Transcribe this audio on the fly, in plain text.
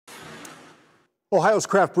Ohio's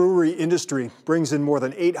craft brewery industry brings in more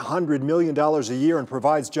than $800 million a year and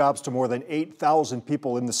provides jobs to more than 8,000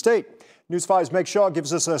 people in the state. News 5's Meg Shaw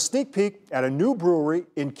gives us a sneak peek at a new brewery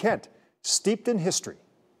in Kent, steeped in history.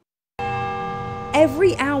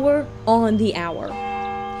 Every hour on the hour.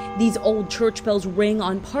 These old church bells ring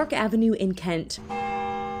on Park Avenue in Kent.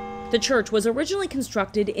 The church was originally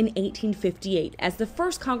constructed in 1858 as the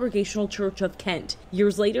First Congregational Church of Kent.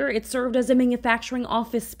 Years later, it served as a manufacturing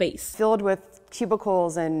office space. Filled with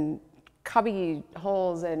cubicles and cubby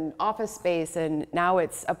holes and office space, and now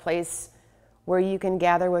it's a place where you can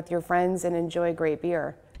gather with your friends and enjoy great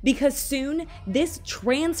beer. Because soon, this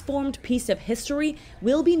transformed piece of history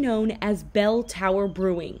will be known as Bell Tower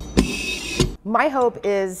Brewing. My hope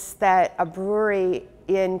is that a brewery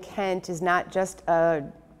in Kent is not just a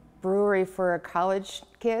brewery for college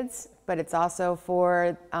kids, but it's also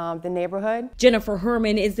for the neighborhood. Jennifer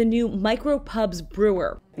Herman is the new Micro Pubs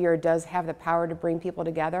brewer. Beer does have the power to bring people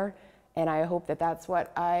together, and I hope that that's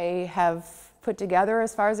what I have put together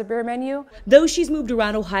as far as a beer menu. Though she's moved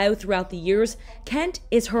around Ohio throughout the years, Kent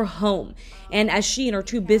is her home. And as she and her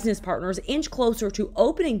two business partners inch closer to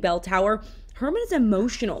opening Bell Tower, Herman is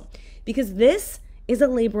emotional because this is a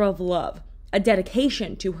labor of love, a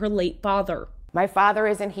dedication to her late father. My father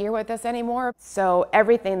isn't here with us anymore, so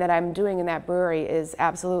everything that I'm doing in that brewery is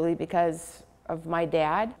absolutely because of my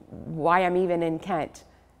dad, why I'm even in Kent.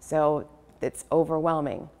 So it's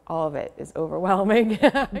overwhelming. All of it is overwhelming.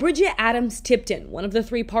 Bridget Adams-Tipton, one of the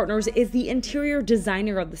three partners, is the interior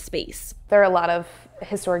designer of the space. There are a lot of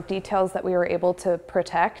historic details that we were able to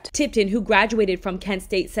protect. Tipton, who graduated from Kent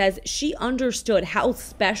State, says she understood how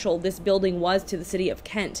special this building was to the city of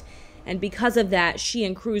Kent. And because of that, she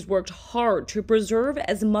and crews worked hard to preserve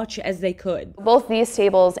as much as they could. Both these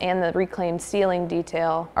tables and the reclaimed ceiling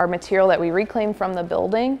detail are material that we reclaimed from the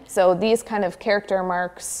building. So these kind of character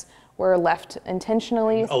marks were left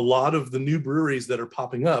intentionally. A lot of the new breweries that are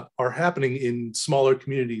popping up are happening in smaller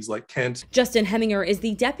communities like Kent. Justin Heminger is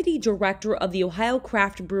the deputy director of the Ohio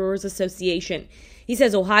Craft Brewers Association. He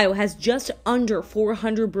says Ohio has just under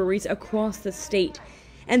 400 breweries across the state.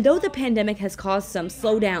 And though the pandemic has caused some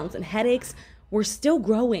slowdowns and headaches, we're still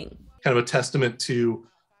growing. Kind of a testament to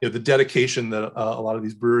the dedication that a lot of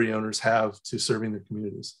these brewery owners have to serving their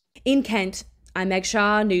communities. In Kent, I'm Meg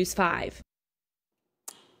Shaw, News 5.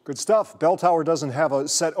 Good stuff. Bell Tower doesn't have a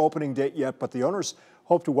set opening date yet, but the owners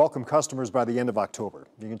hope to welcome customers by the end of October.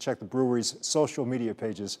 You can check the brewery's social media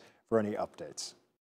pages for any updates.